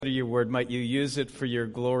Your word, might you use it for your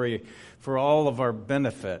glory, for all of our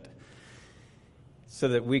benefit, so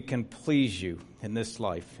that we can please you in this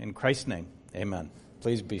life. In Christ's name, amen.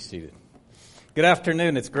 Please be seated. Good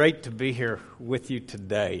afternoon. It's great to be here with you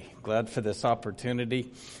today. Glad for this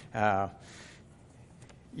opportunity. As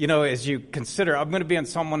you consider, I'm going to be in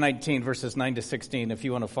Psalm 119, verses 9 to 16. If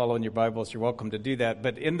you want to follow in your Bibles, you're welcome to do that.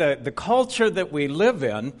 But in the culture that we live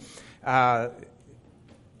in,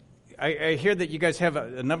 I hear that you guys have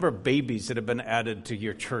a number of babies that have been added to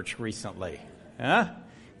your church recently. Huh?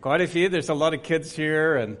 Quite a few. There's a lot of kids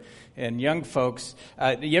here and young folks.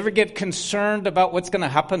 Do you ever get concerned about what's going to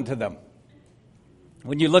happen to them?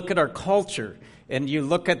 When you look at our culture and you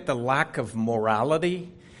look at the lack of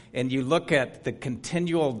morality and you look at the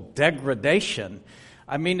continual degradation,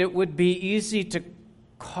 it would be easy to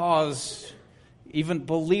cause even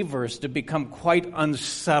believers to become quite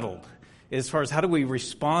unsettled as far as how do we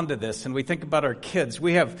respond to this. And we think about our kids.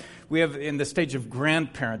 We have in the stage of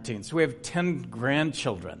grandparenting, so we have 10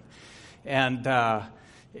 grandchildren. And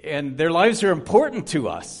their lives are important to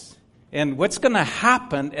us. And what's going to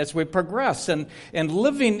happen as we progress. And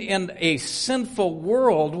living in a sinful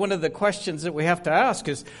world, one of the questions that we have to ask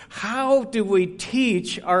is, how do we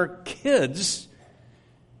teach our kids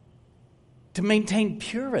to maintain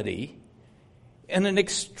purity in an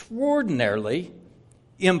extraordinarily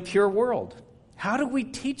impure world? How do we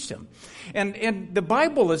teach them? And the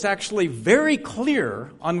Bible is actually very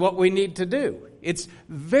clear on what we need to do. It's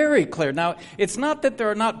very clear. Now, it's not that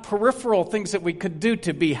there are not peripheral things that we could do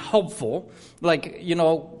to be helpful. Like,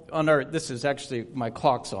 this is actually, my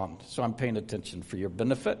clock's on, so I'm paying attention for your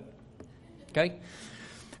benefit. Okay?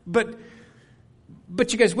 But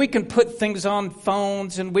you guys, we can put things on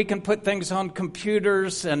phones and we can put things on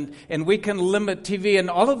computers and we can limit TV, and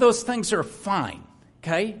all of those things are fine.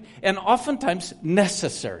 Okay? And oftentimes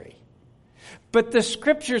necessary. But the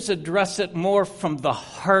scriptures address it more from the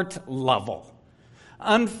heart level.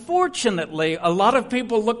 Unfortunately, a lot of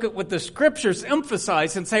people look at what the scriptures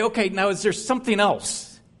emphasize and say, okay, now is there something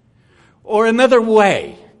else? Or another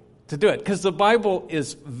way to do it? Because the Bible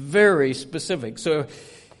is very specific. So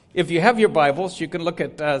if you have your Bibles, you can look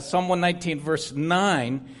at Psalm 119, verse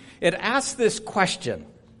 9. It asks this question: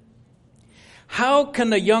 how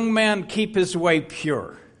can a young man keep his way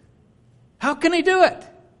pure? How can he do it?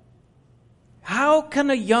 How can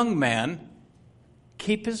a young man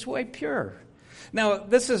keep his way pure? Now,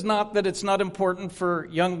 this is not that it's not important for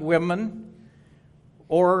young women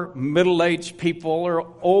or middle-aged people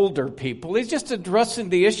or older people. He's just addressing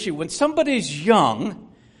the issue. When somebody's young,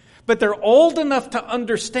 but they're old enough to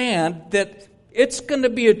understand that it's going to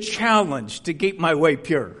be a challenge to keep my way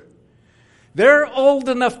pure. They're old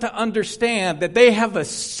enough to understand that they have a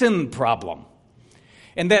sin problem.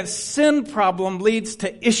 And that sin problem leads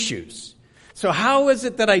to issues. So how is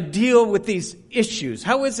it that I deal with these issues?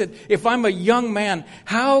 How is it, if I'm a young man,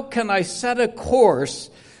 how can I set a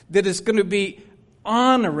course that is going to be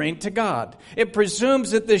honoring to God? It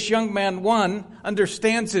presumes that this young man, one,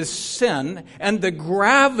 understands his sin and the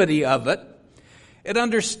gravity of it.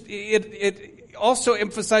 It also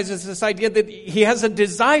emphasizes this idea that he has a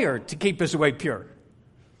desire to keep his way pure.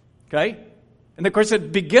 Okay? And of course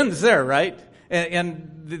it begins there, right?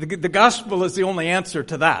 And the gospel is the only answer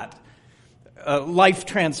to that. Life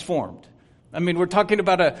transformed. We're talking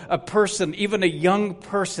about a person, even a young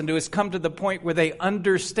person, who has come to the point where they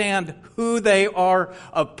understand who they are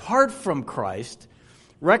apart from Christ,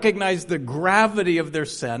 recognize the gravity of their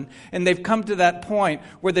sin, and they've come to that point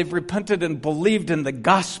where they've repented and believed in the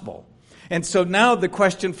gospel. And so now the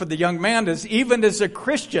question for the young man is, even as a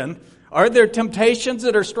Christian, are there temptations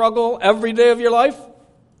that are struggle every day of your life?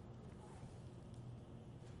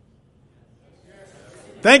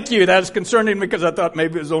 Thank you. That's concerning me because I thought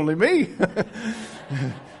maybe it was only me.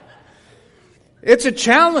 It's a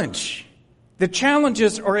challenge. The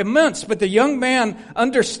challenges are immense, but the young man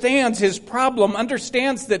understands his problem,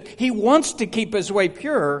 understands that he wants to keep his way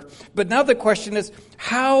pure. But now the question is,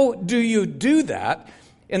 how do you do that?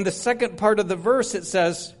 In the second part of the verse, it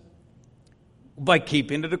says, by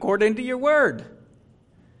keeping it according to your word.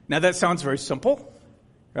 Now that sounds very simple,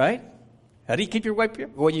 right? How do you keep your way pure?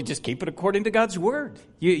 Well, you just keep it according to God's word.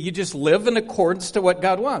 You just live in accordance to what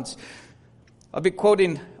God wants. I'll be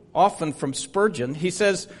quoting often from Spurgeon. He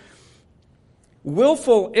says,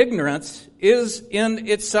 willful ignorance is in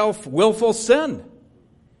itself willful sin,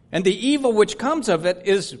 and the evil which comes of it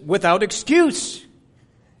is without excuse.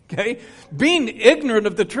 Okay? Being ignorant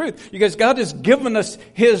of the truth. Because God has given us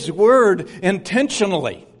His Word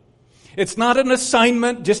intentionally. It's not an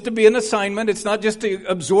assignment just to be an assignment. It's not just to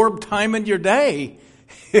absorb time in your day.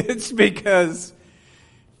 It's because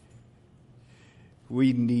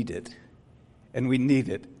We need it. And we need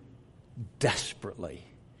it desperately.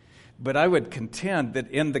 But I would contend that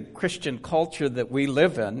in the Christian culture that we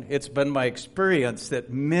live in, it's been my experience that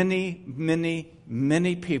many, many,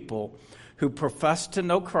 many people who profess to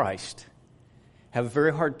know Christ have a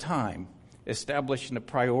very hard time establishing a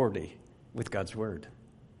priority with God's Word.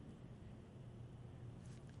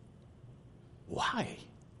 Why?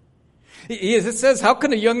 It says, how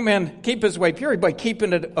can a young man keep his way pure? By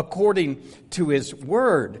keeping it according to his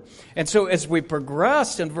Word. And so as we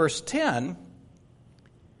progress in verse 10,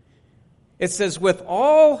 it says, with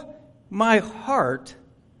all my heart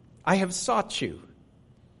I have sought you.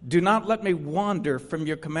 Do not let me wander from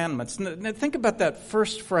your commandments. Now think about that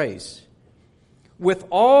first phrase. With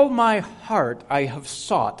all my heart I have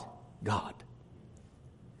sought God.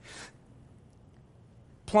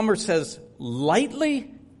 Plummer says,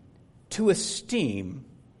 lightly to esteem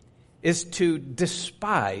is to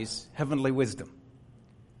despise heavenly wisdom.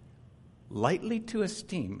 Lightly to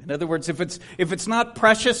esteem. In other words, if it's not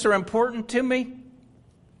precious or important to me,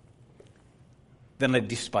 then I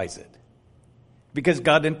despise it. Because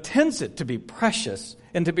God intends it to be precious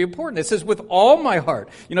and to be important. It says, with all my heart.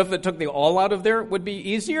 You know, if it took the all out of there, it would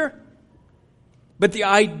be easier. But the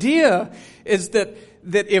idea is that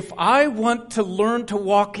if I want to learn to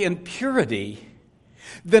walk in purity,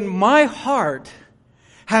 then my heart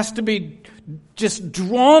has to be just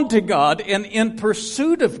drawn to God and in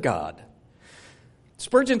pursuit of God.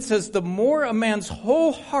 Spurgeon says, the more a man's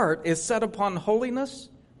whole heart is set upon holiness,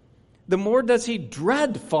 the more does he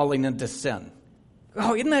dread falling into sin.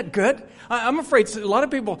 Oh, isn't that good? I'm afraid a lot of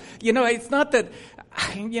people, it's not that,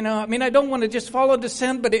 I don't want to just fall into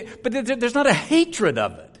sin, but there's not a hatred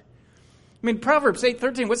of it. Proverbs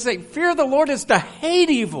 8:13, what's it say? Fear the Lord is to hate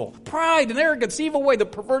evil, pride and arrogance, evil way, the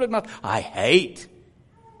perverted mouth. I hate.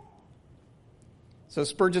 So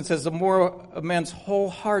Spurgeon says, the more a man's whole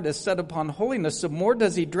heart is set upon holiness, the more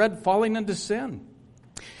does he dread falling into sin.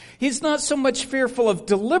 He's not so much fearful of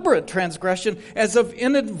deliberate transgression as of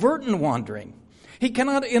inadvertent wandering. He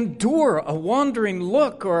cannot endure a wandering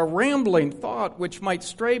look or a rambling thought which might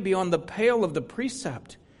stray beyond the pale of the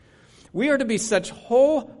precept. We are to be such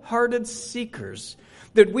wholehearted seekers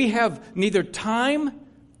that we have neither time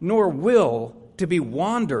nor will to be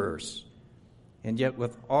wanderers. And yet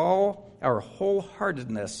with all our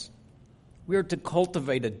wholeheartedness, we are to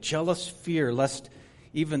cultivate a jealous fear lest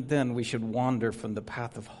even then we should wander from the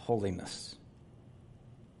path of holiness.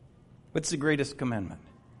 What's the greatest commandment?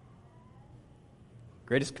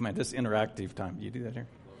 Greatest command, this interactive time. Do you do that here?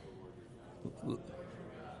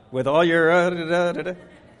 With all your...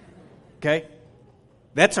 Okay?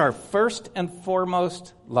 That's our first and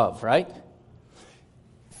foremost love, right?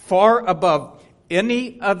 Far above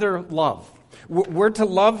any other love. We're to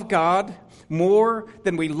love God more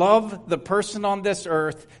than we love the person on this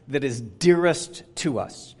earth that is dearest to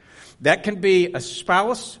us. That can be a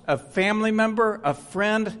spouse, a family member, a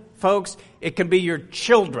friend, folks. It can be your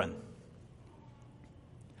children.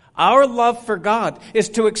 Our love for God is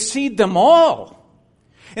to exceed them all.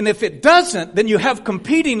 And if it doesn't, then you have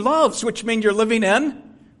competing loves, which mean you're living in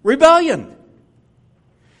rebellion.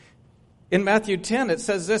 In Matthew 10, it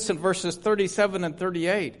says this in verses 37 and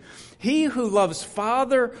 38. He who loves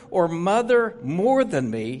father or mother more than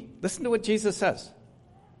me, listen to what Jesus says,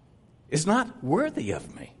 is not worthy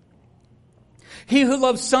of me. He who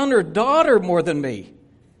loves son or daughter more than me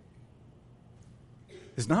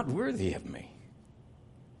is not worthy of me.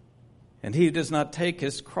 And he who does not take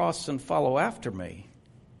his cross and follow after me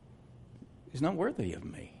is not worthy of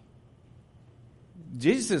me.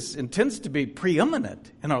 Jesus intends to be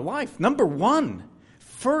preeminent in our life. Number one,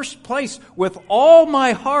 first place, with all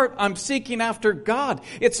my heart, I'm seeking after God.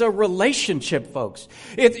 It's a relationship, folks.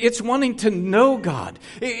 It's wanting to know God.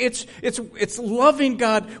 It's loving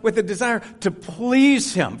God with a desire to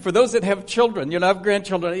please Him. For those that have children, I have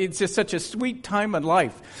grandchildren, it's just such a sweet time in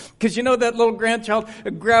life. Because that little grandchild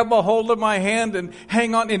grab a hold of my hand and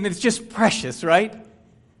hang on, and it's just precious, right?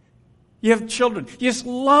 You have children. You just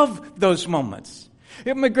love those moments.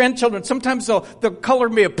 My grandchildren, sometimes they'll color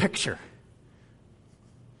me a picture.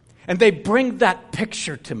 And they bring that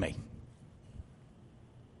picture to me.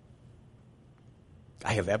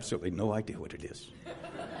 I have absolutely no idea what it is.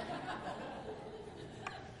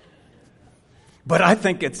 But I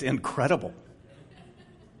think it's incredible.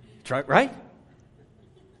 Right?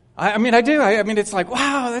 I do. It's like,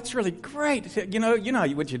 wow, that's really great.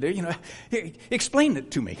 What you do. Explain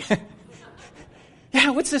it to me.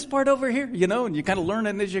 Yeah, what's this part over here? And you kind of learn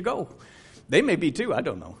it as you go. They may be too, I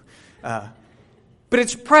don't know. But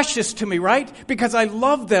it's precious to me, right? Because I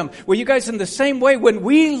love them. Well, you guys, in the same way, when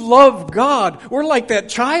we love God, we're like that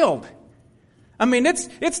child.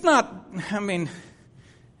 it's not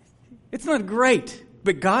great.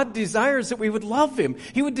 But God desires that we would love Him.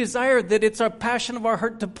 He would desire that it's our passion of our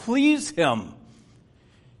heart to please Him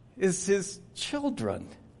as His children.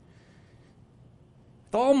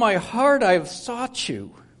 With all my heart I have sought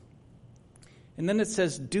you. And then it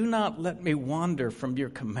says, do not let me wander from your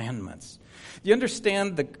commandments. Do you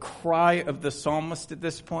understand the cry of the psalmist at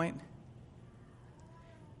this point?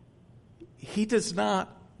 He does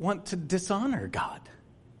not want to dishonor God.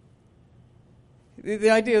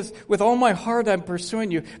 The idea is, with all my heart I'm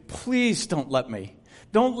pursuing you. Please don't let me.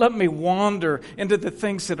 Don't let me wander into the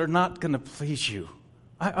things that are not going to please you.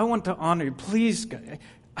 I want to honor you. Please,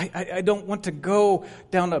 I don't want to go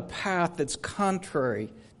down a path that's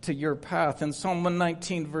contrary to your path. In Psalm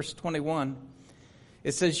 119, verse 21,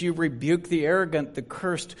 it says, you rebuke the arrogant, the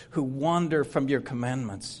cursed, who wander from your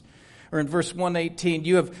commandments. Or in verse 118,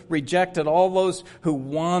 you have rejected all those who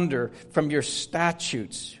wander from your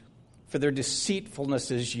statutes, for their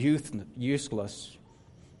deceitfulness is useless.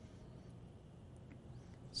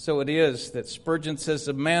 So it is that Spurgeon says,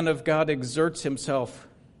 a man of God exerts himself,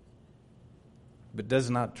 but does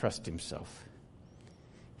not trust himself.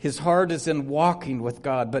 His heart is in walking with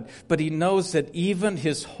God, but he knows that even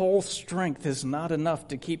his whole strength is not enough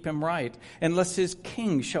to keep him right, unless his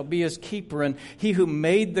king shall be his keeper, and he who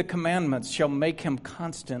made the commandments shall make him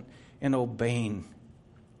constant in obeying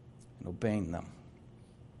them.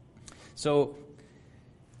 So,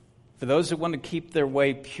 for those who want to keep their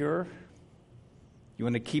way pure, you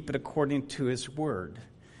want to keep it according to His Word.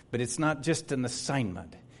 But it's not just an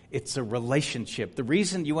assignment. It's a relationship. The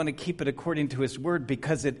reason you want to keep it according to His Word,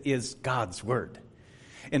 because it is God's Word.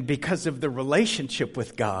 And because of the relationship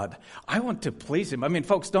with God, I want to please Him.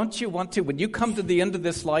 Folks, don't you want to, when you come to the end of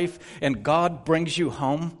this life and God brings you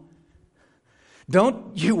home,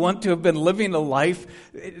 don't you want to have been living a life,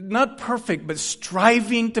 not perfect, but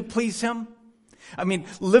striving to please Him?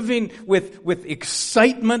 Living with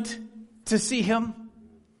excitement to see Him?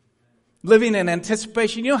 Living in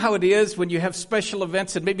anticipation. You know how it is when you have special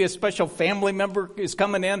events and maybe a special family member is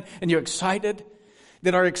coming in and you're excited?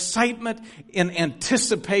 That our excitement in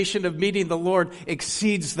anticipation of meeting the Lord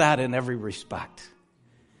exceeds that in every respect.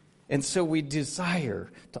 And so we desire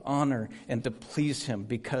to honor and to please Him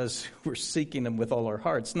because we're seeking Him with all our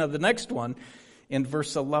hearts. Now the next one in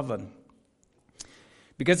verse 11.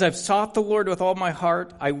 Because I've sought the Lord with all my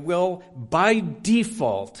heart, I will by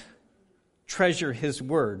default treasure His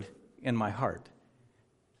word in my heart.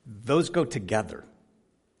 Those go together.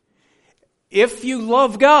 If you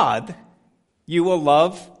love God, you will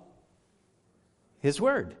love His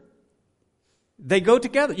word. They go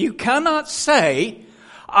together. You cannot say,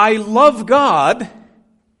 I love God,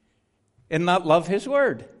 and not love His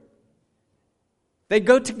word. They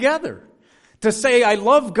go together. To say I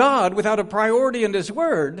love God without a priority in His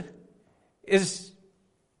word is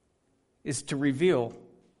to reveal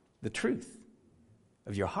the truth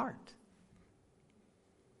of your heart.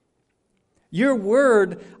 Your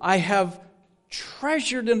word I have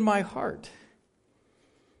treasured in my heart.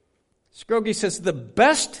 Scroggie says the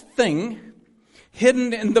best thing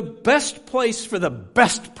hidden in the best place for the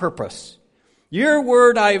best purpose. Your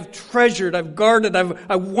word I've treasured, I've guarded,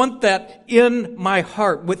 I want that in my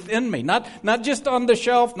heart, within me. Not just on the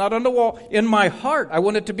shelf, not on the wall, in my heart. I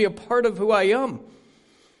want it to be a part of who I am.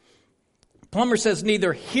 Plummer says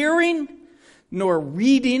neither hearing nor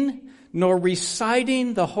reading nor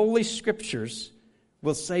reciting the Holy Scriptures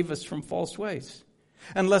will save us from false ways,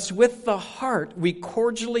 unless with the heart we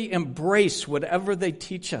cordially embrace whatever they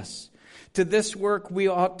teach us. To this work we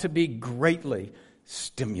ought to be greatly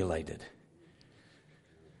stimulated.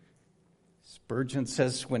 Spurgeon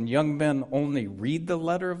says, when young men only read the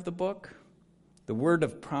letter of the book, the word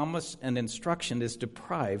of promise and instruction is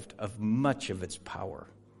deprived of much of its power.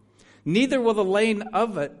 Neither will the laying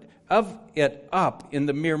of it up in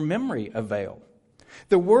the mere memory avail.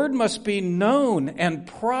 The word must be known and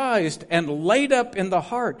prized and laid up in the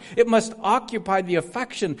heart. It must occupy the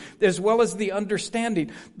affection as well as the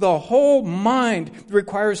understanding. The whole mind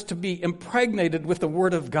requires to be impregnated with the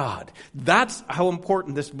Word of God. That's how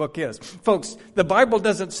important this book is. Folks, the Bible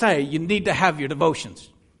doesn't say you need to have your devotions.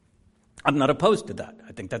 I'm not opposed to that.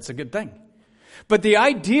 I think that's a good thing. But the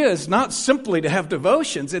idea is not simply to have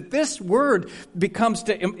devotions. That this word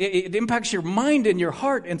it impacts your mind and your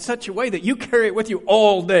heart in such a way that you carry it with you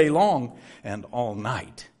all day long and all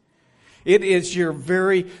night. It is your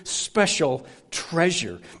very special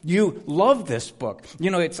treasure. You love this book.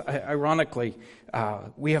 It's ironically,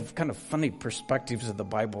 we have kind of funny perspectives of the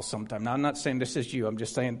Bible sometimes. Now, I'm not saying this is you. I'm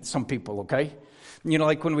just saying some people, okay?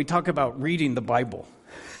 Like when we talk about reading the Bible,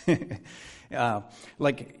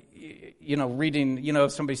 reading,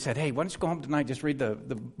 if somebody said, hey, why don't you go home tonight, just read the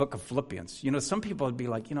book of Philippians. Some people would be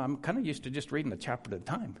like, I'm kind of used to just reading a chapter at a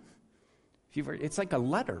time. It's like a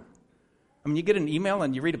letter. I mean, you get an email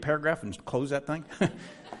and you read a paragraph and close that thing.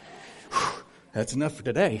 That's enough for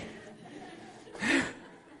today.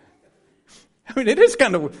 I mean, it is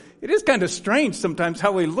kind of strange sometimes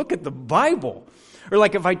how we look at the Bible. Or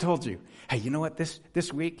like if I told you, hey, you know what,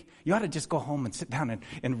 this week, you ought to just go home and sit down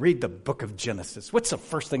and read the book of Genesis. What's the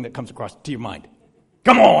first thing that comes across to your mind?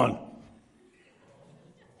 Come on!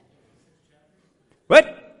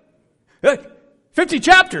 What? 50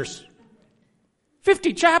 chapters!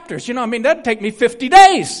 50 chapters, that'd take me 50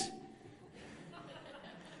 days.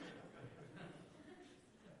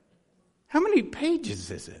 How many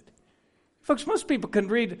pages is it? Folks, most people can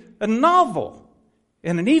read a novel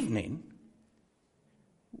in an evening.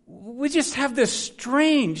 We just have this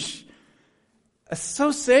strange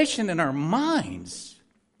association in our minds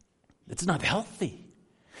that's not healthy.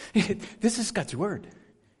 This is God's Word.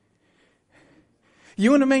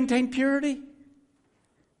 You want to maintain purity?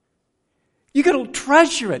 You got to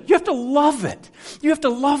treasure it. You have to love it. You have to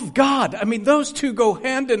love God. I mean, those two go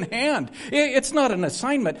hand in hand. It's not an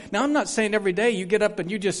assignment. Now, I'm not saying every day you get up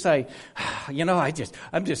and you just say,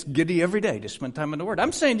 I'm just giddy every day to spend time in the Word.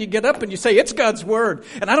 I'm saying you get up and you say, it's God's Word.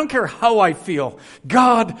 And I don't care how I feel.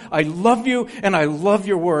 God, I love you and I love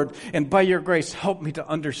your Word. And by your grace, help me to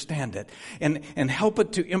understand it and help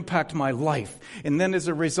it to impact my life. And then as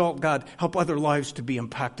a result, God, help other lives to be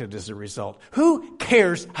impacted as a result. Who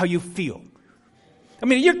cares how you feel? I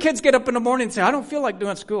mean, your kids get up in the morning and say, I don't feel like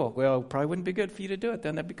doing school. Well, it probably wouldn't be good for you to do it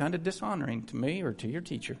then. That'd be kind of dishonoring to me or to your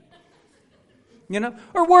teacher.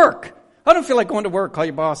 Or work. I don't feel like going to work. Call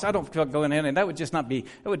your boss. I don't feel like going in. And that would just not be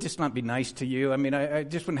nice to you. I mean, I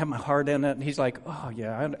just wouldn't have my heart in it. And he's like, oh,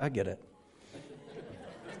 yeah, I get it.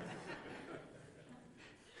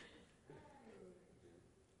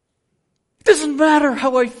 It doesn't matter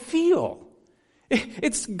how I feel.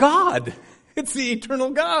 It's God. It's the eternal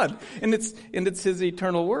God, and it's His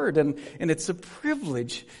eternal Word, and it's a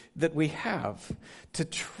privilege that we have to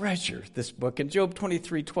treasure this book. In Job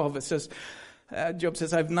 23:12, it says, Job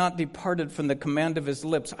says, I've not departed from the command of His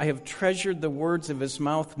lips. I have treasured the words of His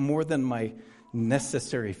mouth more than my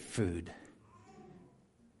necessary food.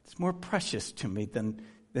 It's more precious to me than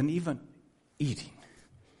even eating.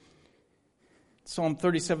 Psalm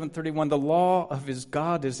 37:31, the law of his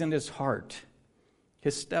God is in his heart.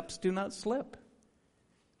 His steps do not slip.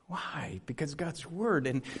 Why? Because God's Word.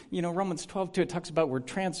 And, Romans 12:2, it talks about we're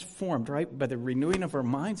transformed, right, by the renewing of our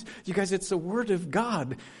minds. You guys, it's the Word of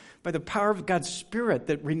God, by the power of God's Spirit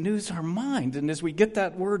that renews our mind. And as we get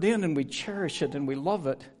that Word in and we cherish it and we love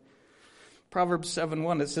it, Proverbs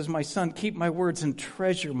 7:1, it says, my son, keep my words and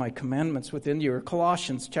treasure my commandments within you. Or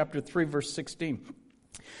Colossians chapter 3, verse 16.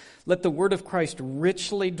 Let the word of Christ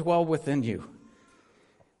richly dwell within you,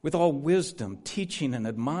 with all wisdom, teaching and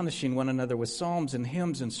admonishing one another with psalms and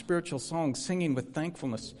hymns and spiritual songs, singing with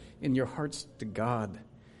thankfulness in your hearts to God.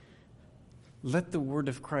 Let the word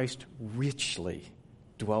of Christ richly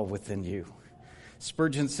dwell within you.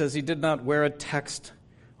 Spurgeon says he did not wear a text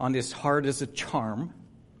on his heart as a charm,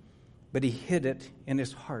 but he hid it in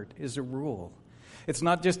his heart as a rule. It's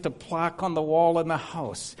not just a plaque on the wall in the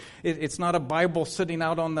house. It's not a Bible sitting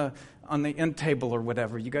out on the end table or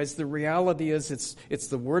whatever. You guys, the reality is it's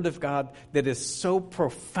the Word of God that is so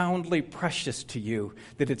profoundly precious to you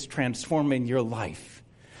that it's transforming your life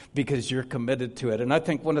because you're committed to it. And I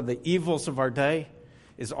think one of the evils of our day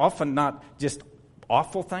is often not just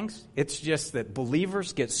awful things. It's just that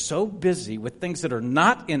believers get so busy with things that are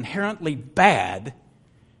not inherently bad,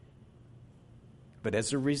 but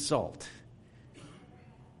as a result,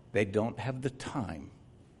 they don't have the time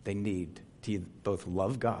they need to both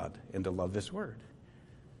love God and to love His Word.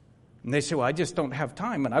 And they say, well, I just don't have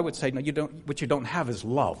time. And I would say, no, you don't. What you don't have is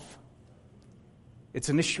love. It's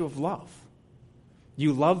an issue of love.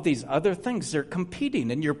 You love these other things. They're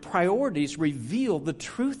competing, and your priorities reveal the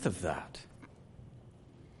truth of that.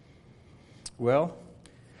 Well,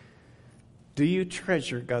 do you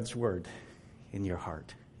treasure God's Word in your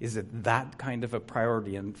heart? Is it that kind of a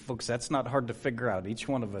priority? And folks, that's not hard to figure out. Each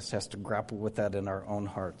one of us has to grapple with that in our own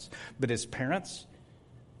hearts. But as parents,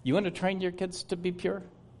 you want to train your kids to be pure?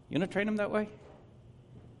 You want to train them that way?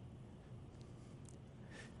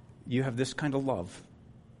 You have this kind of love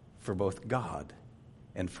for both God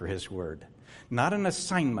and for His Word. Not an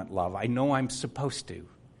assignment love. I know I'm supposed to.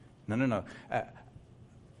 No.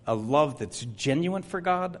 A love that's genuine for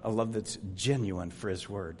God, a love that's genuine for His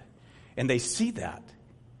Word. And they see that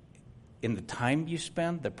in the time you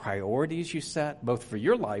spend, the priorities you set, both for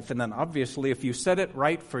your life, and then obviously if you set it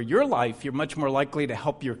right for your life, you're much more likely to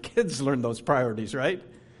help your kids learn those priorities, right?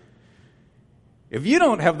 If you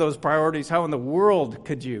don't have those priorities, how in the world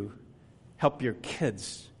could you help your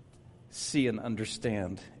kids see and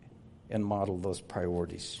understand and model those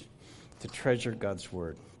priorities? To treasure God's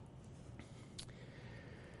Word.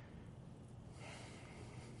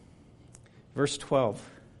 Verse 12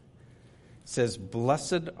 says,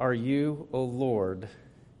 "Blessed are you, O Lord,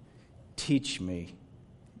 teach me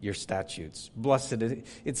your statutes." Blessed,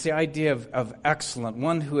 it's the idea of excellent,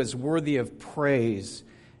 one who is worthy of praise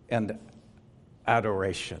and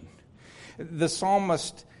adoration. The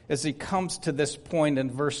psalmist, as he comes to this point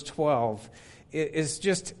in verse 12, is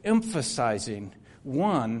just emphasizing,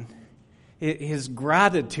 one, his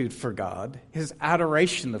gratitude for God, his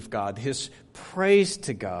adoration of God, his praise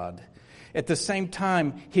to God. At the same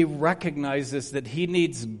time, he recognizes that he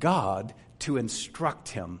needs God to instruct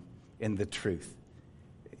him in the truth.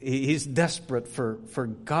 He's desperate for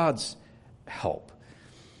God's help,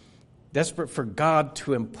 desperate for God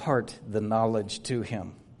to impart the knowledge to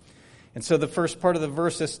him. And so the first part of the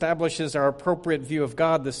verse establishes our appropriate view of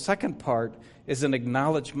God. The second part is an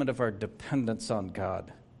acknowledgement of our dependence on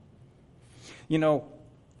God. You know,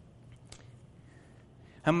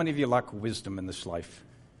 how many of you lack wisdom in this life?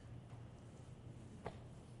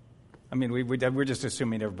 I mean, we're just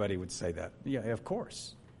assuming everybody would say that. Yeah, of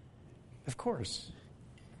course. Of course.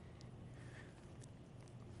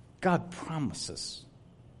 God promises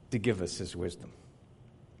to give us his wisdom.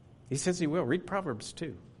 He says he will. Read Proverbs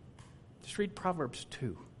 2. Just read Proverbs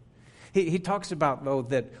 2. He talks about, though,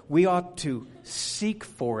 that we ought to seek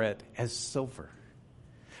for it as silver.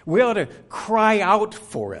 We ought to cry out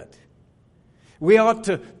for it. We ought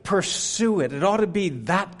to pursue it. It ought to be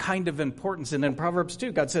that kind of importance. And in Proverbs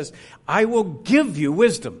 2, God says, I will give you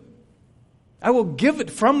wisdom. I will give it.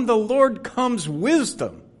 From the Lord comes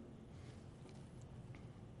wisdom.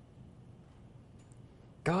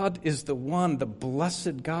 God is the one, the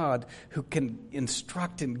blessed God, who can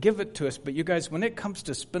instruct and give it to us. But you guys, when it comes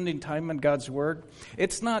to spending time in God's Word,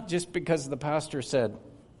 it's not just because the pastor said,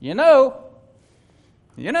 you know,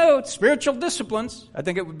 it's spiritual disciplines. I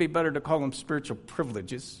think it would be better to call them spiritual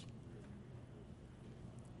privileges.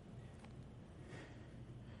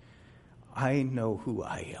 I know who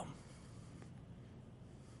I am.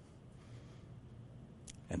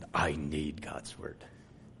 And I need God's Word.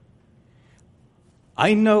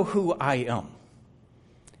 I know who I am.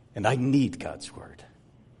 And I need God's Word.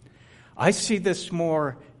 I see this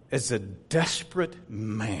more as a desperate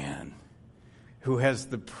man who has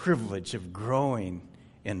the privilege of growing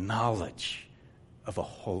in knowledge of a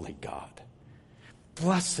holy God.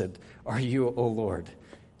 Blessed are you, O Lord.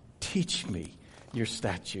 Teach me your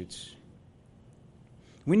statutes.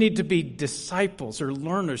 We need to be disciples or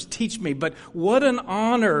learners. Teach me. But what an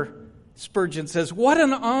honor, Spurgeon says, what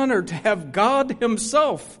an honor to have God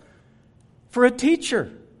himself for a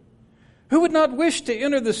teacher. Who would not wish to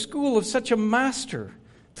enter the school of such a master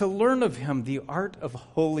to learn of him the art of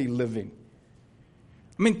holy living?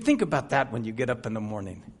 I mean, think about that when you get up in the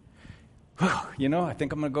morning. You know, I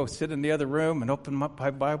think I'm going to go sit in the other room and open up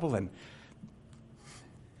my Bible, and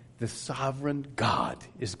the sovereign God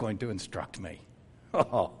is going to instruct me.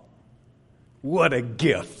 Oh, what a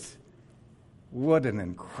gift. What an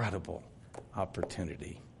incredible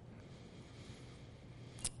opportunity.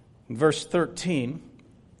 In verse 13,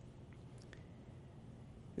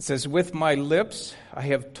 it says, with my lips I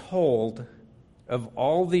have told of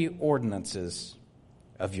all the ordinances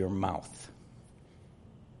of your mouth.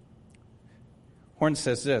 Horn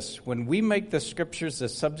says this, when we make the Scriptures the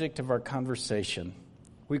subject of our conversation,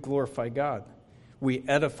 we glorify God. We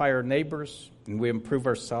edify our neighbors, and we improve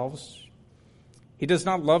ourselves. He does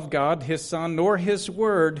not love God, his Son, nor his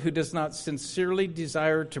Word, who does not sincerely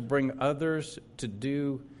desire to bring others to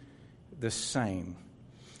do the same.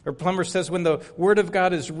 Or Plummer says, when the Word of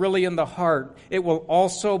God is really in the heart, it will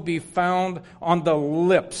also be found on the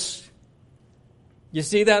lips. You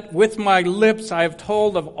see that? With my lips I have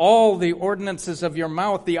told of all the ordinances of your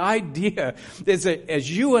mouth. The idea is that as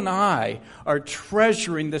you and I are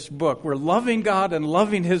treasuring this book, we're loving God and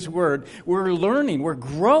loving his Word, we're learning, we're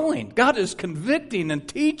growing. God is convicting and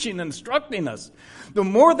teaching and instructing us. The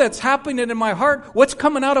more that's happening in my heart, what's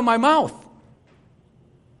coming out of my mouth?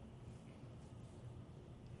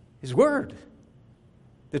 His Word.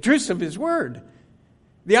 The truths of his Word.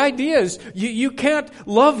 The idea is you can't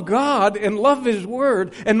love God and love his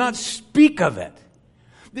Word and not speak of it.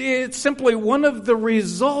 It's simply one of the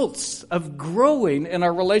results of growing in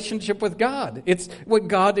our relationship with God. It's what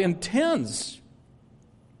God intends.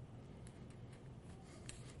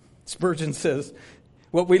 Spurgeon says,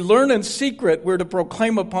 what we learn in secret, we're to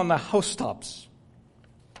proclaim upon the housetops.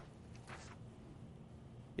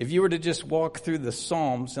 If you were to just walk through the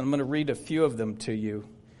Psalms, and I'm going to read a few of them to you,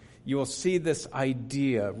 you will see this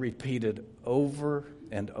idea repeated over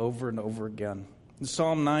and over and over again. In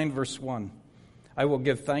Psalm 9, verse 1, I will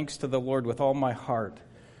give thanks to the Lord with all my heart.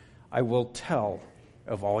 I will tell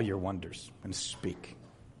of all your wonders and speak.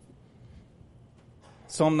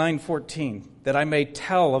 Psalm 9:14, that I may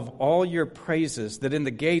tell of all your praises, that in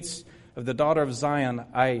the gates of the daughter of Zion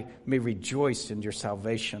I may rejoice in your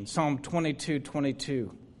salvation. Psalm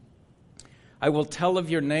 22:22, I will tell of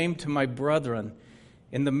your name to my brethren.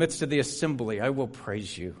 In the midst of the assembly, I will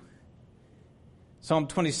praise you. Psalm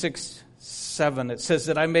 26:7, it says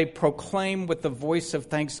that I may proclaim with the voice of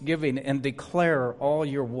thanksgiving and declare all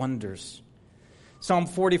your wonders. Psalm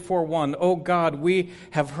 44:1, O God, we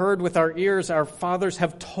have heard with our ears, our fathers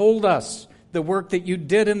have told us the work that you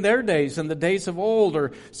did in their days, in the days of old.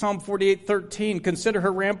 Or Psalm 48:13, consider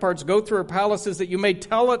her ramparts, go through her palaces, that you may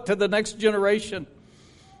tell it to the next generation.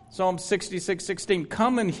 Psalm 66:16,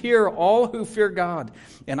 come and hear all who fear God,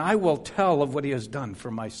 and I will tell of what he has done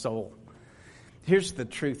for my soul. Here's the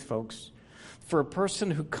truth, folks. For a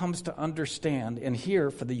person who comes to understand, and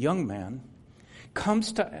here for the young man,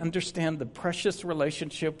 comes to understand the precious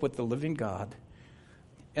relationship with the living God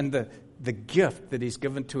and the gift that he's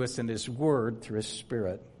given to us in his word through his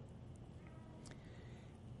Spirit.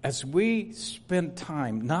 As we spend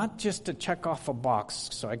time, not just to check off a box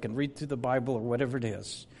so I can read through the Bible or whatever it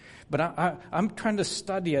is, but I'm trying to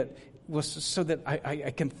study it so that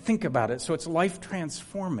I can think about it, so it's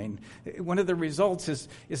life-transforming. One of the results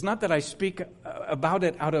is not that I speak about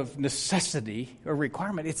it out of necessity or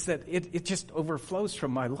requirement. It's that it just overflows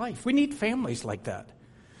from my life. We need families like that.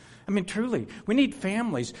 I mean, truly, we need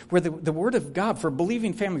families where the Word of God, for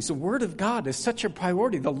believing families, the Word of God is such a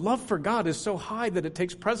priority. The love for God is so high that it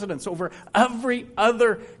takes precedence over every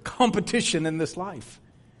other competition in this life.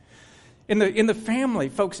 In the family,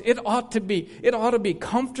 folks, it ought to be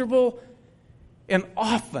comfortable and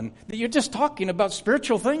often that you're just talking about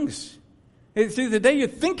spiritual things. Through the day, you're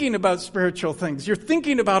thinking about spiritual things. You're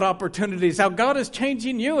thinking about opportunities, how God is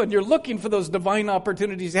changing you, and you're looking for those divine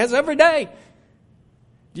opportunities. He has every day.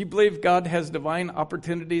 Do you believe God has divine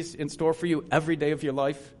opportunities in store for you every day of your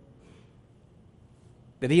life?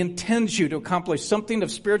 That he intends you to accomplish something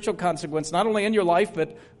of spiritual consequence, not only in your life,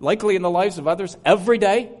 but likely in the lives of others every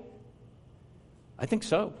day? I think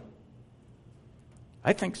so.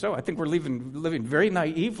 I think we're living very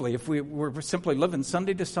naively if we're simply living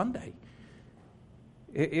Sunday to Sunday.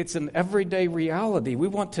 It's an everyday reality. We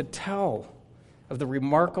want to tell of the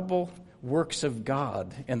remarkable works of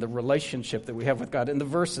God and the relationship that we have with God. And the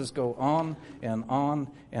verses go on and on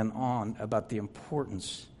and on about the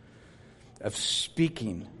importance of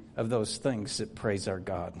speaking of those things that praise our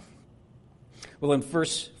God. Well, in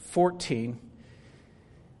verse 14,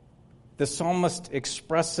 the psalmist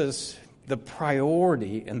expresses the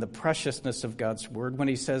priority and the preciousness of God's word when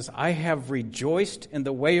he says, I have rejoiced in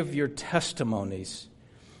the way of your testimonies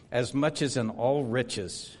as much as in all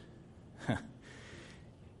riches.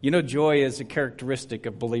 You know, joy is a characteristic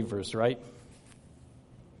of believers, right?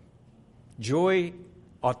 Joy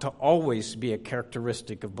ought to always be a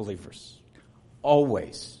characteristic of believers.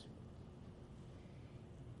 Always.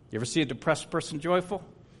 You ever see a depressed person joyful?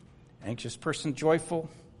 Anxious person joyful?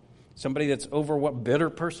 Somebody that's bitter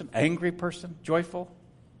person, angry person, joyful?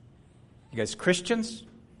 You guys Christians,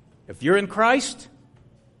 if you're in Christ,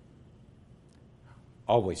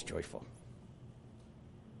 always joyful.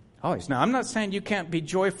 Always. Now, I'm not saying you can't be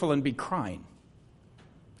joyful and be crying.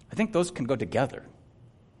 I think those can go together.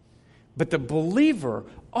 But the believer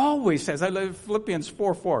always says, I love Philippians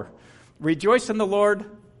 4:4, rejoice in the Lord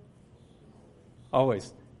always.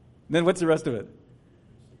 And then what's the rest of it?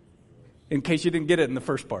 In case you didn't get it in the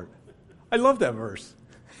first part. I love that verse.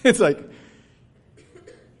 It's like,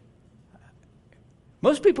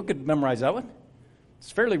 most people could memorize that one.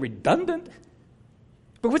 It's fairly redundant.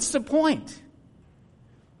 But what's the point?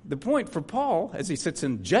 The point for Paul, as he sits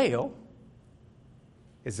in jail,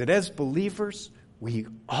 is that as believers, we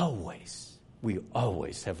always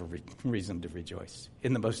have a reason to rejoice.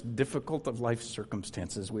 In the most difficult of life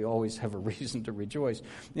circumstances, we always have a reason to rejoice.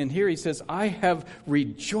 And here he says, I have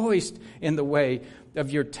rejoiced in the way of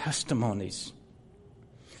your testimonies.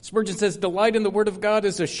 Spurgeon says, delight in the word of God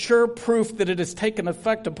is a sure proof that it has taken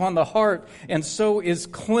effect upon the heart, and so is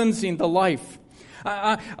cleansing the life.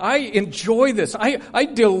 I enjoy this. I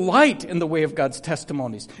delight in the way of God's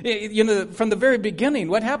testimonies. You know, from the very beginning,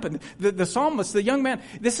 what happened? The psalmist, the young man,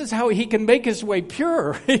 this is how he can make his way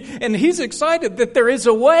pure. And he's excited that there is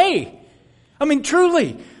a way. I mean,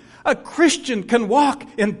 truly, a Christian can walk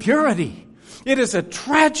in purity. It is a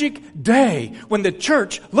tragic day when the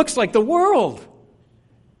church looks like the world.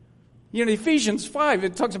 You know, Ephesians 5,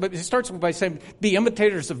 it starts by saying, be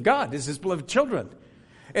imitators of God as his beloved children.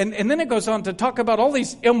 And then it goes on to talk about all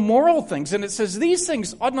these immoral things. And it says, these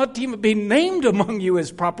things ought not to even be named among you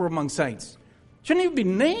as proper among saints. Shouldn't even be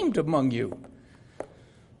named among you.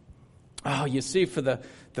 Oh, you see, for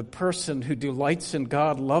the person who delights in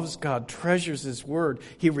God, loves God, treasures his word,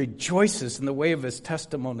 he rejoices in the way of his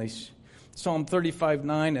testimonies. Psalm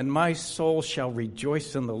 35:9, and my soul shall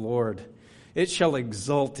rejoice in the Lord. It shall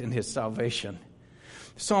exult in his salvation.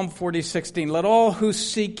 Psalm 40:16, let all who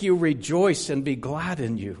seek you rejoice and be glad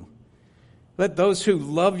in you. Let those who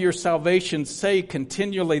love your salvation say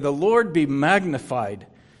continually, the Lord be magnified.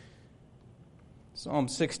 Psalm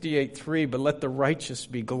 68:3, but let the righteous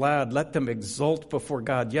be glad. Let them exult before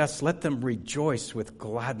God. Yes, let them rejoice with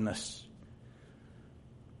gladness.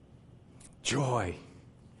 Joy.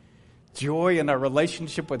 Joy in our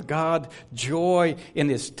relationship with God. Joy in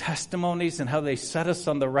his testimonies and how they set us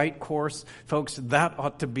on the right course. Folks, that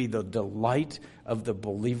ought to be the delight of the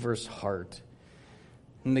believer's heart.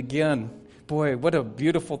 And again, boy, what a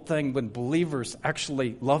beautiful thing when believers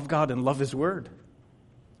actually love God and love his word.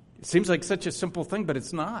 It seems like such a simple thing, but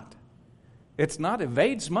it's not. It's not. It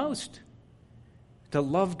evades most. To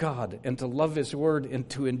love God and to love his word and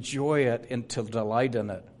to enjoy it and to delight in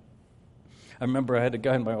it. I remember I had a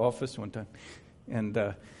guy in my office one time,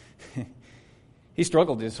 and he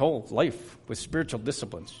struggled his whole life with spiritual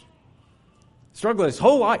disciplines. Struggled his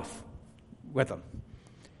whole life with them.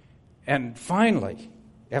 And finally,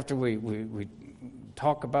 after we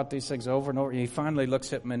talk about these things over and over, he finally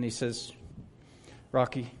looks at me and he says,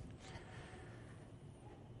 Rocky,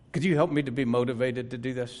 could you help me to be motivated to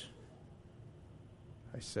do this?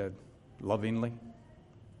 I said, lovingly,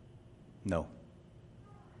 no.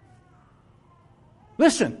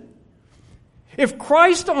 Listen, if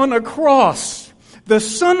Christ on a cross, the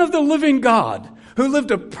Son of the living God, who lived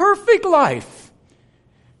a perfect life,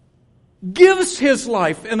 gives his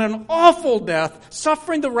life in an awful death,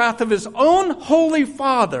 suffering the wrath of his own holy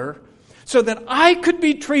Father, so that I could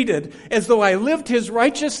be treated as though I lived his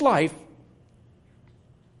righteous life,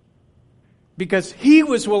 because he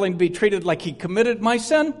was willing to be treated like he committed my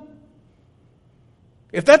sin.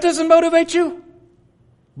 If that doesn't motivate you,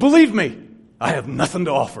 believe me, I have nothing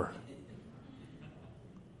to offer.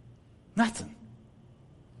 Nothing.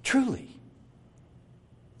 Truly.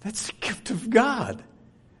 That's the gift of God.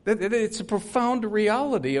 It's a profound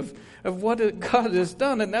reality of what God has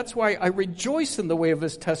done. And that's why I rejoice in the way of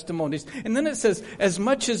his testimonies. And then it says, as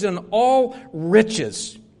much as in all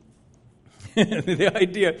riches. The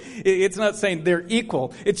idea, it's not saying they're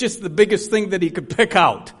equal. It's just the biggest thing that he could pick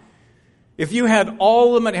out. If you had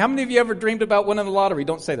all the money, how many of you ever dreamed about winning the lottery?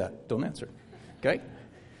 Don't say that. Don't answer. Okay?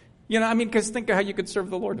 You know, I mean, because think of how you could serve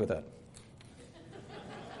the Lord with that.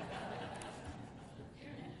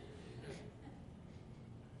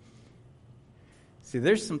 See,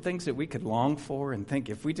 there's some things that we could long for and think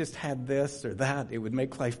if we just had this or that, it would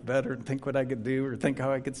make life better, and think what I could do or think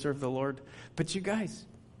how I could serve the Lord. But you guys,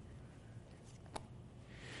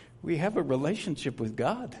 we have a relationship with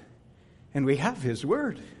God, and we have his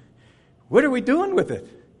word. What are we doing with it?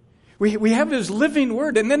 We have his living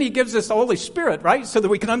word, and then he gives us the Holy Spirit, right? So that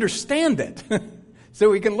we can understand it. So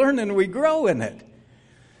we can learn and we grow in it.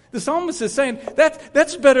 The psalmist is saying,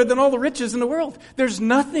 that's better than all the riches in the world. There's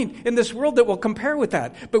nothing in this world that will compare with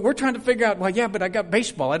that. But we're trying to figure out, well, yeah, but I got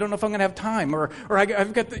baseball. I don't know if I'm going to have time. Or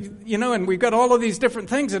I've got, and we've got all of these different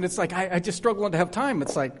things, and it's like, I just struggle to have time.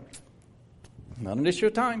 It's like, not an issue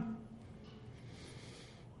of time.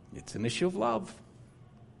 It's an issue of love.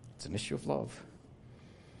 It's an issue of love.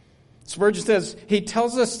 Spurgeon says, he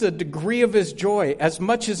tells us the degree of his joy as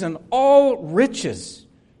much as in all riches.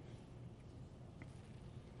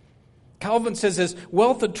 Calvin says, as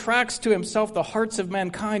wealth attracts to himself the hearts of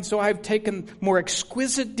mankind, so I have taken more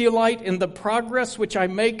exquisite delight in the progress which I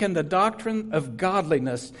make in the doctrine of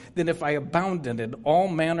godliness than if I abounded in all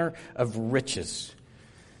manner of riches.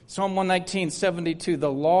 Psalm 119:72,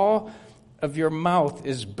 the law of your mouth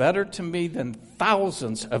is better to me than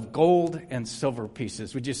thousands of gold and silver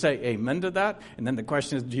pieces. Would you say amen to that? And then the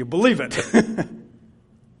question is, do you believe it?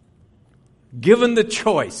 Given the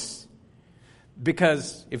choice.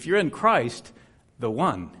 Because if you're in Christ, the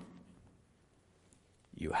one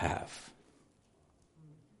you have.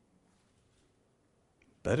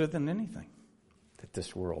 Better than anything that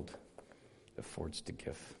this world affords to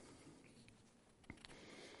give.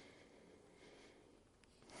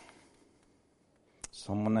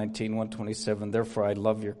 Psalm 119:127, therefore I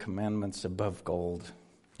love your commandments above gold,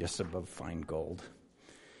 yes, above fine gold.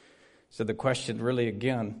 So the question really,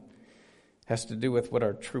 again, has to do with what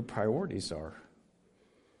our true priorities are.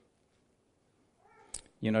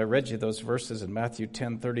 You know, I read you those verses in Matthew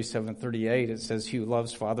 10, 37, 38. It says, he who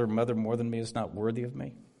loves father or mother more than me is not worthy of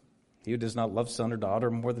me. He who does not love son or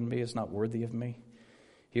daughter more than me is not worthy of me.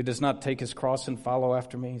 He who does not take his cross and follow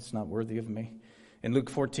after me is not worthy of me. In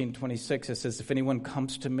Luke 14, 26, it says, if anyone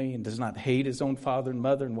comes to me and does not hate his own father and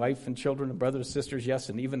mother and wife and children and brothers and sisters, yes,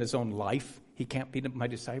 and even his own life, he can't be my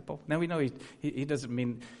disciple. Now we know he doesn't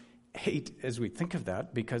mean hate as we think of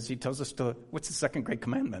that, because he tells us to, what's the second great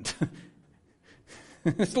commandment?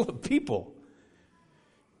 It's love people.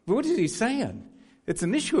 But what is he saying? It's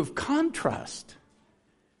an issue of contrast.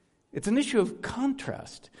 It's an issue of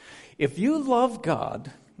contrast. If you love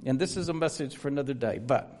God, and this is a message for another day,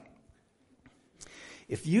 but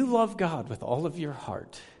if you love God with all of your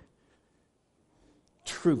heart,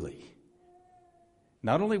 truly,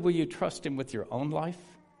 not only will you trust him with your own life,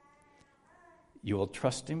 you will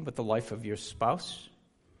trust him with the life of your spouse.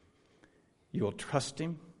 You will trust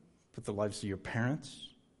him with the lives of your parents.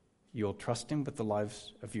 You will trust him with the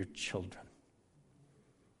lives of your children.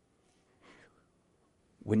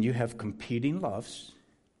 When you have competing loves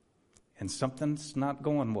and something's not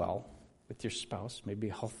going well with your spouse, maybe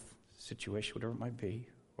a health situation, whatever it might be,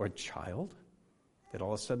 or a child that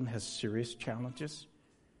all of a sudden has serious challenges,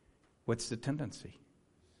 what's the tendency?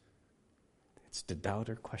 It's to doubt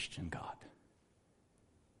or question God.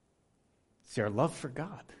 See, our love for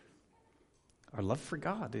God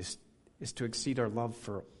is to exceed our love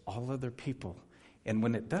for all other people. And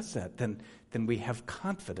when it does that, then we have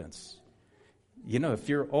confidence. You know, if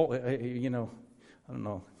you're old, I don't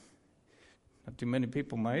know, not too many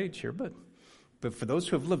people my age here, but for those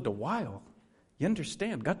who have lived a while, you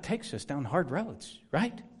understand God takes us down hard roads,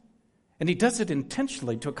 right? And he does it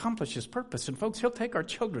intentionally to accomplish his purpose. And folks, he'll take our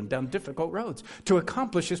children down difficult roads to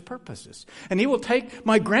accomplish his purposes. And he will take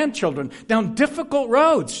my grandchildren down difficult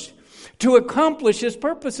roads to accomplish his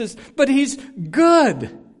purposes. But he's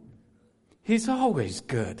good. He's always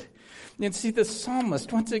good. And see, the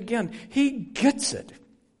psalmist, once again, he gets it.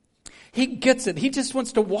 He gets it. He just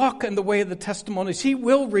wants to walk in the way of the testimonies. He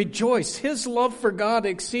will rejoice. His love for God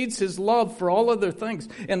exceeds his love for all other things.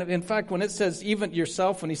 And in fact, when it says even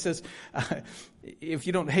yourself, when he says, if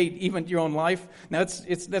you don't hate even your own life, now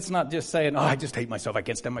that's not just saying, I just hate myself. I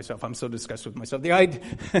can't stand myself. I'm so disgusted with myself. The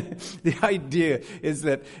idea is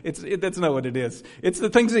that that's not what it is. It's the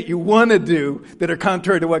things that you want to do that are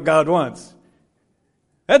contrary to what God wants.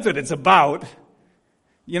 That's what it's about.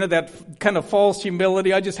 You know, that kind of false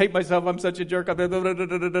humility. I just hate myself. I'm such a jerk.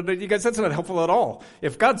 You guys, that's not helpful at all.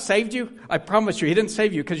 If God saved you, I promise you, he didn't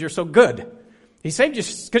save you because you're so good. He saved you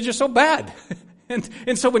because you're so bad.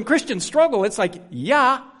 And so when Christians struggle, it's like,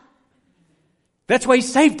 yeah, that's why he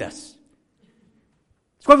saved us.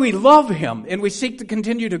 That's why we love him and we seek to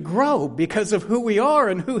continue to grow because of who we are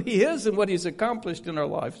and who he is and what he's accomplished in our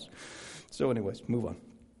lives. So anyways, move on.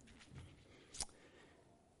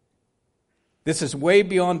 This is way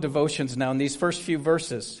beyond devotions now in these first few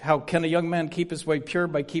verses. How can a young man keep his way pure?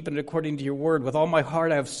 By keeping it according to your word. With all my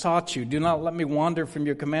heart I have sought you. Do not let me wander from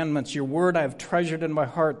your commandments. Your word I have treasured in my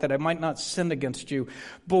heart, that I might not sin against you.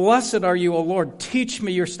 Blessed are you, O Lord. Teach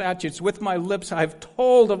me your statutes. With my lips I have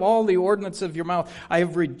told of all the ordinance of your mouth. I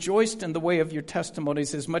have rejoiced in the way of your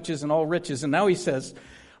testimonies as much as in all riches. And now he says,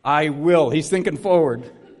 I will. He's thinking forward.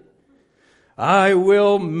 I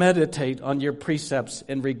will meditate on your precepts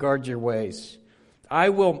and regard your ways. I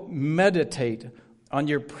will meditate on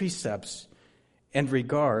your precepts and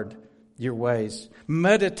regard your ways.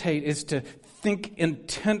 Meditate is to think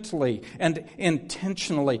intently and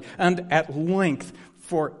intentionally and at length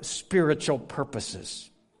for spiritual purposes.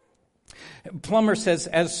 Plummer says,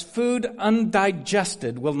 as food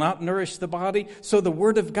undigested will not nourish the body, so the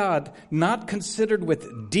Word of God, not considered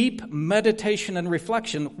with deep meditation and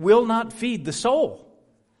reflection, will not feed the soul.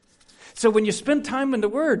 So when you spend time in the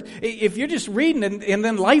Word, if you're just reading and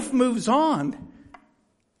then life moves on,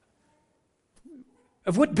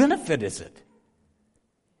 of what benefit is it?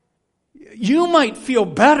 You might feel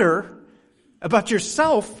better about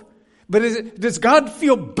yourself, but does God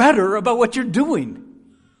feel better about what you're doing?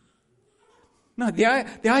 No, the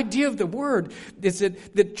idea of the Word is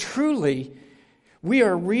that truly we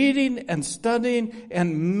are reading and studying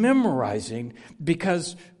and memorizing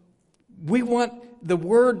because we want the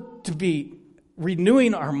Word to be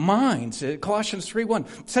renewing our minds. Colossians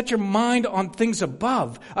 3:1, set your mind on things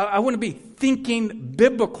above. I want to be thinking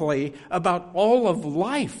biblically about all of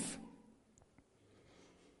life.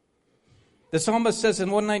 The psalmist says in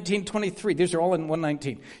 119:23, these are all in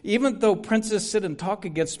 119, even though princes sit and talk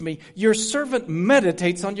against me, your servant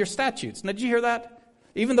meditates on your statutes. Now, did you hear that?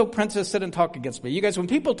 Even though princes sit and talk against me. You guys, when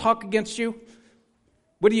people talk against you,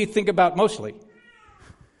 what do you think about mostly?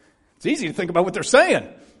 It's easy to think about what they're saying.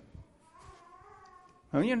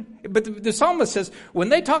 I mean, but the psalmist says, when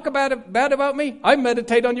they talk bad about me, I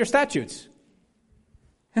meditate on your statutes.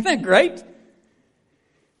 Isn't that great?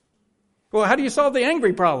 Well, how do you solve the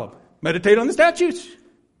angry problem? Meditate on the statutes.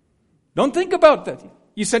 Don't think about that.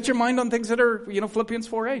 You set your mind on things that are, Philippians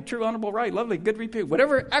 4:8, true, honorable, right, lovely, good repute,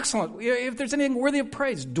 whatever, excellent. If there's anything worthy of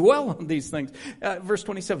praise, dwell on these things. Verse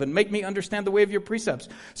 27, make me understand the way of your precepts,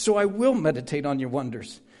 so I will meditate on your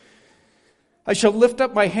wonders. I shall lift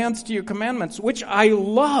up my hands to your commandments, which I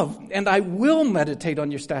love, and I will meditate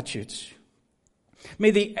on your statutes.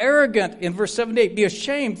 May the arrogant, in verse 78, be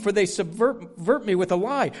ashamed, for they subvert me with a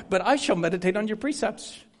lie, but I shall meditate on your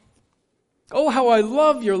precepts. Oh, how I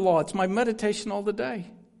love your law. It's my meditation all the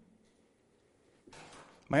day.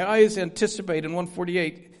 My eyes anticipate in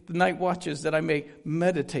 148 the night watches that I may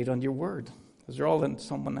meditate on your word. Those are all in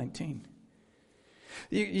Psalm 119.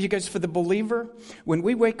 You guys, for the believer, when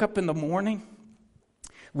we wake up in the morning,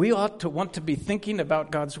 we ought to want to be thinking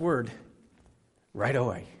about God's word right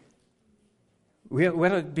away.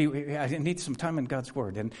 I need some time in God's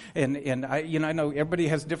word, and I know everybody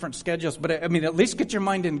has different schedules, but at least get your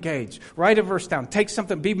mind engaged. Write a verse down. Take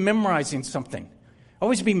something. Be memorizing something.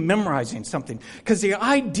 Always be memorizing something, because the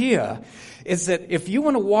idea is that if you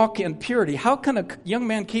want to walk in purity, how can a young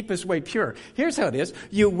man keep his way pure? Here's how it is: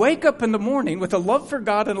 you wake up in the morning with a love for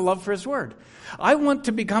God and a love for His word. I want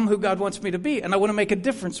to become who God wants me to be, and I want to make a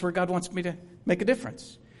difference where God wants me to make a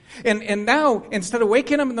difference. And now, instead of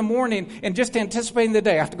waking up in the morning and just anticipating the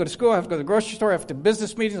day, I have to go to school, I have to go to the grocery store, I have to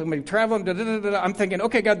business meetings, I'm going to be traveling, I'm thinking,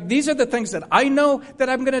 okay, God, these are the things that I know that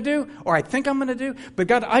I'm going to do, or I think I'm going to do. But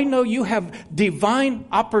God, I know you have divine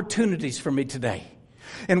opportunities for me today.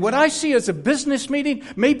 And what I see as a business meeting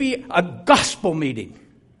may be a gospel meeting.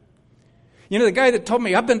 The guy that told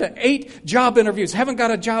me, I've been to 8 job interviews, haven't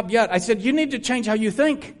got a job yet. I said, you need to change how you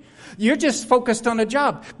think. You're just focused on a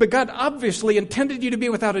job. But God obviously intended you to be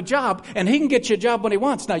without a job, and He can get you a job when He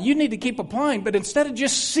wants. Now, you need to keep applying, but instead of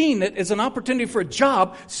just seeing it as an opportunity for a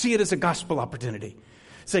job, see it as a gospel opportunity.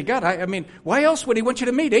 Say, God, why else would He want you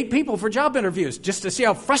to meet 8 people for job interviews? Just to see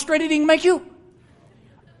how frustrated He can make you?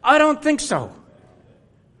 I don't think so.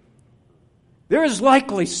 There is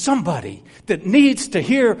likely somebody that needs to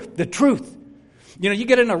hear the truth. You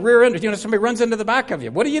get in a rear end, somebody runs into the back of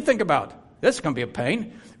you. What do you think about? This is going to be a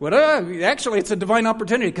pain. Well, actually, it's a divine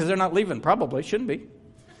opportunity because they're not leaving. Probably. Shouldn't be.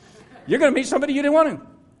 You're going to meet somebody you didn't want to.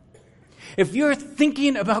 If you're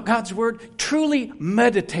thinking about God's word, truly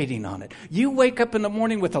meditating on it, you wake up in the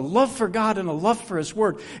morning with a love for God and a love for His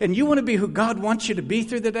word, and you want to be who God wants you to be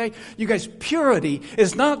through the day, you guys, purity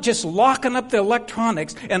is not just locking up the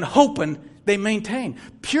electronics and hoping they maintain.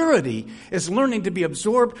 Purity is learning to be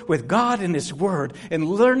absorbed with God and His word and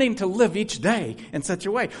learning to live each day in such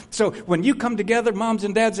a way. So when you come together, moms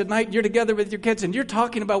and dads, at night, you're together with your kids and you're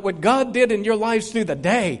talking about what God did in your lives through the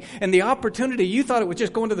day and the opportunity. You thought it was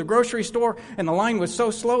just going to the grocery store and the line was so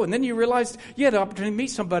slow, and then you realized you had an opportunity to meet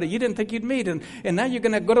somebody you didn't think you'd meet, and now you're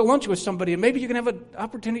going to go to lunch with somebody and maybe you're going to have an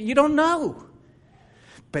opportunity. You don't know.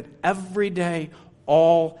 But every day,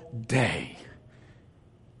 all day,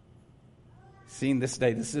 seeing this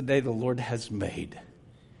day, this is the day the Lord has made.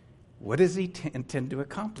 What does He intend to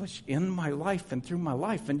accomplish in my life and through my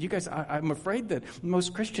life? And you guys, I'm afraid that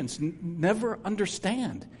most Christians never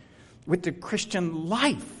understand what the Christian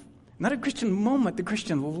life, not a Christian moment, the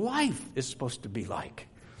Christian life is supposed to be like.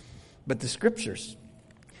 But the Scriptures,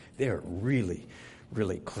 they're really,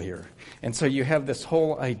 really clear. And so you have this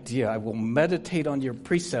whole idea, I will meditate on your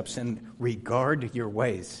precepts and regard your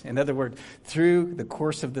ways. In other words, through the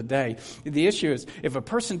course of the day. The issue is, if a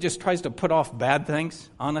person just tries to put off bad things,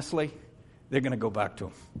 honestly, they're going to go back to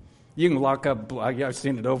them. You can lock up, I've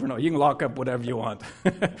seen it over and over, you can lock up whatever you want.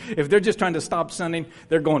 If they're just trying to stop sinning,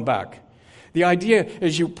 they're going back. The idea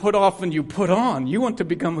is you put off and you put on. You want to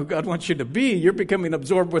become who God wants you to be. You're becoming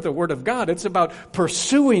absorbed with the Word of God. It's about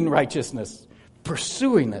pursuing righteousness.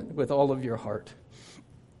 Pursuing it with all of your heart.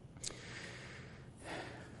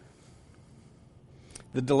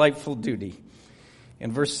 The delightful duty.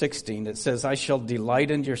 In verse 16, it says, I shall delight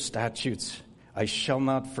in your statutes. I shall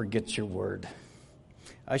not forget your word.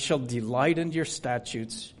 I shall delight in your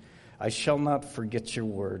statutes. I shall not forget your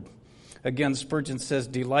word. Again, Spurgeon says,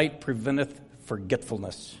 delight preventeth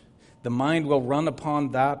forgetfulness. The mind will run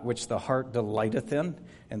upon that which the heart delighteth in,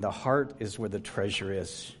 and the heart is where the treasure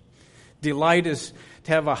is. Delight is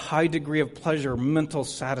to have a high degree of pleasure, mental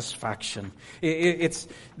satisfaction. It's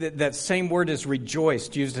that same word is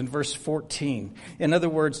rejoiced, used in verse 14. In other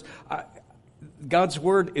words, God's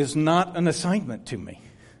Word is not an assignment to me.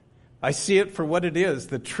 I see it for what it is,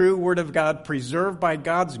 the true Word of God, preserved by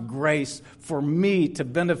God's grace for me to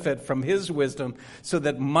benefit from His wisdom so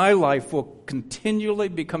that my life will continually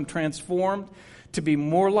become transformed to be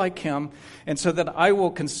more like Him, and so that I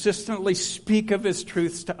will consistently speak of His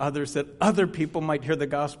truths to others, that other people might hear the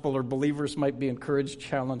gospel or believers might be encouraged,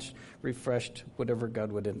 challenged, refreshed, whatever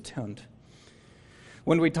God would intend.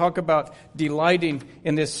 When we talk about delighting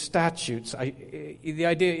in His statutes, the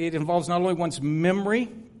idea, it involves not only one's memory,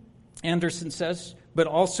 Anderson says, but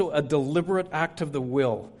also a deliberate act of the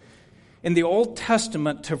will. In the Old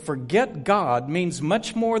Testament, to forget God means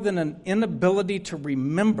much more than an inability to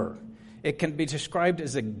remember. It can be described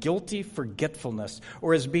as a guilty forgetfulness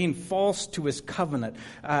or as being false to His covenant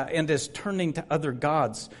and as turning to other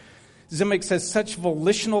gods. Zimek says such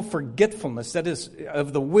volitional forgetfulness, that is,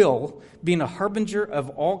 of the will, being a harbinger of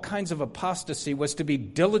all kinds of apostasy, was to be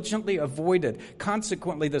diligently avoided.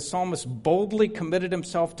 Consequently, the psalmist boldly committed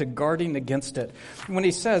himself to guarding against it. When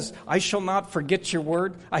he says, I shall not forget your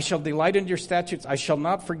word, I shall delight in your statutes, I shall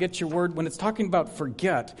not forget your word, when it's talking about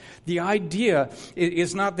forget, the idea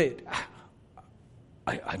is not that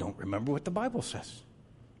I don't remember what the Bible says.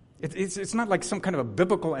 It's not like some kind of a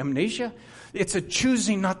biblical amnesia. It's a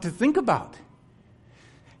choosing not to think about.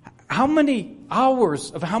 How many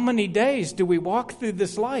hours of how many days do we walk through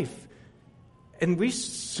this life and we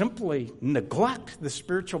simply neglect the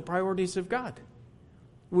spiritual priorities of God?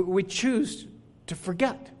 We choose to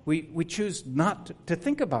forget. We choose not to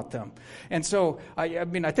think about them. And so,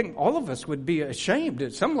 I think all of us would be ashamed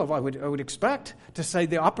at some level, I would expect, to say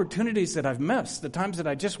the opportunities that I've missed, the times that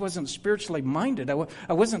I just wasn't spiritually minded.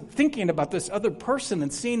 I wasn't thinking about this other person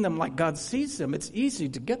and seeing them like God sees them. It's easy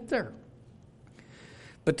to get there.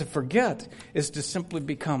 But to forget is to simply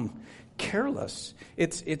become careless.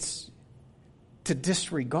 It's to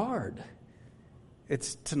disregard.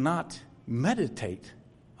 It's to not meditate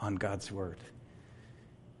on God's word.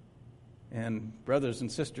 And brothers and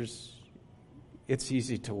sisters, it's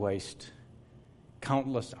easy to waste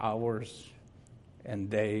countless hours and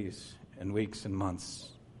days and weeks and months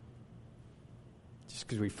just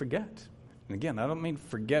because we forget. And again, I don't mean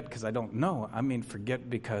forget because I don't know. I mean forget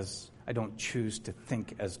because I don't choose to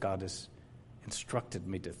think as God has instructed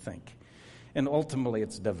me to think. And ultimately,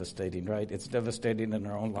 it's devastating, right? It's devastating in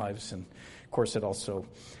our own lives. And, of course, it also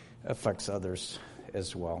affects others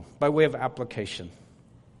as well. By way of application,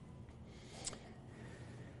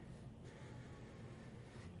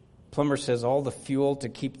 Plummer says, all the fuel to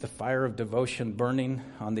keep the fire of devotion burning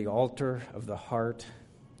on the altar of the heart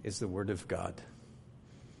is the Word of God.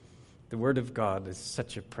 The Word of God is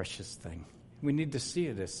such a precious thing. We need to see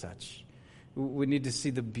it as such. We need to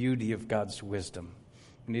see the beauty of God's wisdom.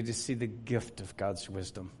 We need to see the gift of God's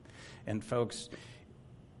wisdom. And folks,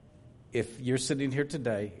 if you're sitting here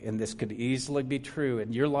today, and this could easily be true,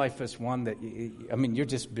 and your life is one that, you're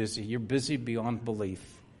just busy. You're busy beyond belief.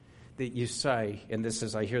 That you say, and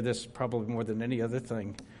I hear this probably more than any other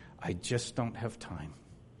thing, I just don't have time.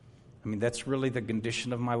 That's really the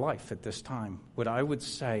condition of my life at this time. What I would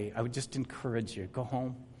say, I would just encourage you, go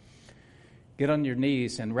home, get on your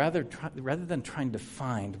knees, and rather than trying to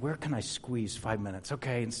find, where can I squeeze 5 minutes?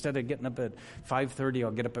 Okay, instead of getting up at 5:30,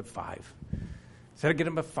 I'll get up at 5. Instead of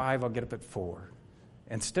getting up at 5, I'll get up at 4.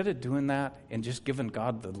 Instead of doing that and just giving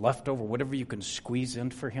God the leftover, whatever you can squeeze in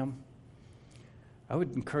for Him, I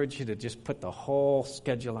would encourage you to just put the whole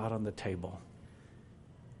schedule out on the table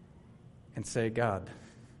and say, God,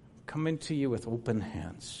 coming to you with open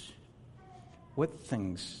hands. What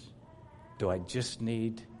things do I just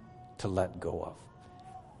need to let go of?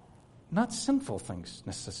 Not sinful things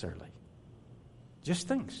necessarily, just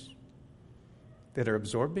things that are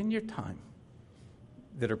absorbing your time,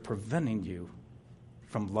 that are preventing you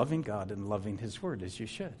from loving God and loving His Word as you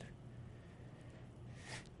should.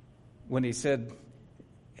 When he said,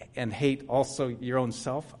 and hate also your own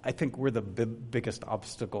self, I think we're the biggest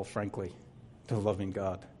obstacle, frankly, to loving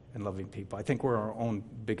God and loving people. I think we're our own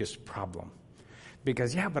biggest problem.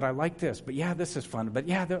 Because, but I like this, but this is fun, but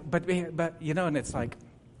and it's like,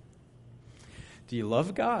 do you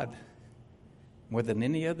love God more than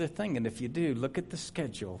any other thing? And if you do, look at the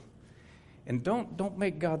schedule. And don't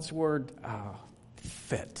make God's word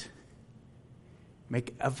fit.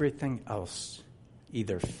 Make everything else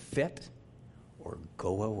either fit or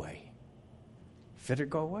go away. Fit or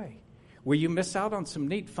go away. Will you miss out on some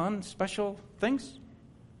neat, fun, special things?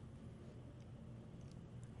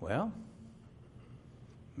 Well,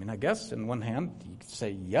 I guess in one hand you could say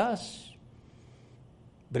yes.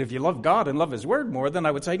 But if you love God and love His Word more, then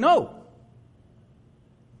I would say no.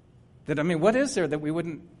 What is there that we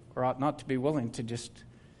wouldn't or ought not to be willing to just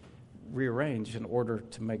rearrange in order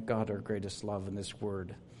to make God our greatest love and this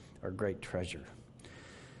word our great treasure.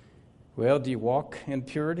 Well, do you walk in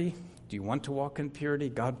purity? Do you want to walk in purity?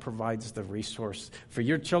 God provides the resource for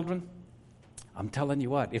your children. I'm telling you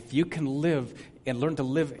what, if you can live and learn to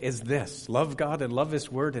live as this, love God and love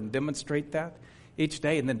His Word and demonstrate that each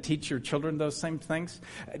day and then teach your children those same things.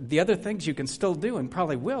 The other things you can still do and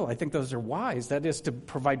probably will, I think those are wise. That is to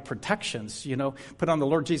provide protections, put on the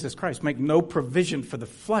Lord Jesus Christ. Make no provision for the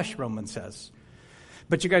flesh, Romans says.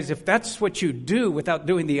 But you guys, if that's what you do without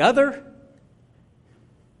doing the other,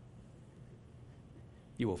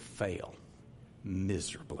 you will fail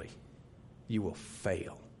miserably. You will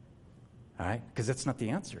fail. All right? Because that's not the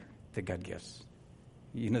answer that God gives.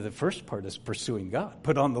 The first part is pursuing God.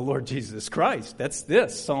 Put on the Lord Jesus Christ. That's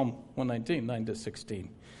this, Psalm 119, 9-16.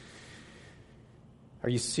 Are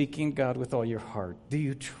you seeking God with all your heart? Do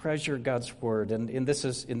you treasure God's word? And in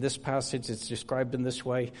this passage, it's described in this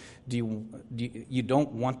way. You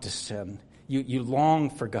don't want to sin. You long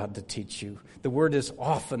for God to teach you. The word is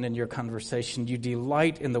often in your conversation. You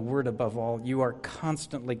delight in the word above all. You are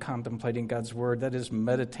constantly contemplating God's word. That is,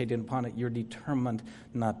 meditating upon it. You're determined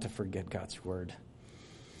not to forget God's word.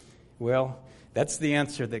 Well, that's the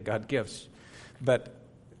answer that God gives. But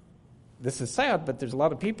this is sad, but there's a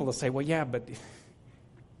lot of people that say, well, yeah, but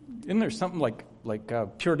isn't there something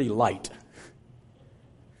like purity light?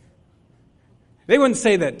 They wouldn't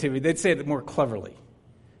say that to me. They'd say it more cleverly.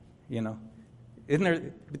 Isn't there?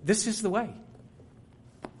 This is the way.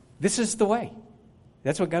 This is the way.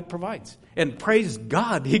 That's what God provides. And praise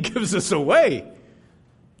God, He gives us a way,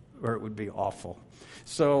 or it would be awful.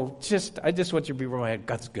 So I just want you to be reminded of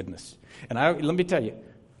God's goodness. And let me tell you,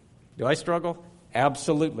 do I struggle?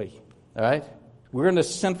 Absolutely. All right? We're in a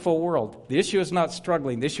sinful world. The issue is not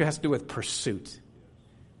struggling. The issue has to do with pursuit.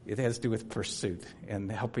 It has to do with pursuit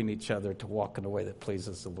and helping each other to walk in a way that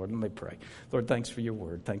pleases the Lord. Let me pray. Lord, thanks for your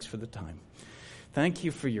word. Thanks for the time. Thank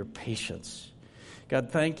you for your patience.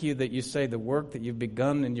 God, thank you that you say the work that you've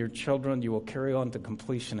begun in your children, you will carry on to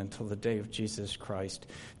completion until the day of Jesus Christ.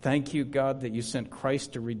 Thank you, God, that you sent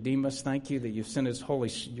Christ to redeem us. Thank you that you've sent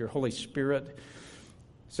your Holy Spirit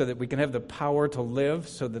so that we can have the power to live,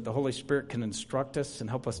 so that the Holy Spirit can instruct us and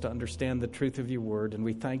help us to understand the truth of your word. And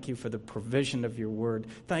we thank you for the provision of your word.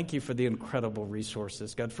 Thank you for the incredible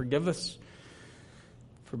resources. God, forgive us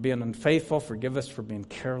for being unfaithful. Forgive us for being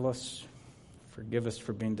careless. Forgive us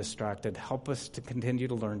for being distracted. Help us to continue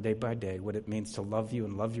to learn day by day what it means to love you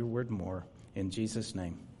and love your word more. In Jesus'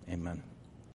 name, amen.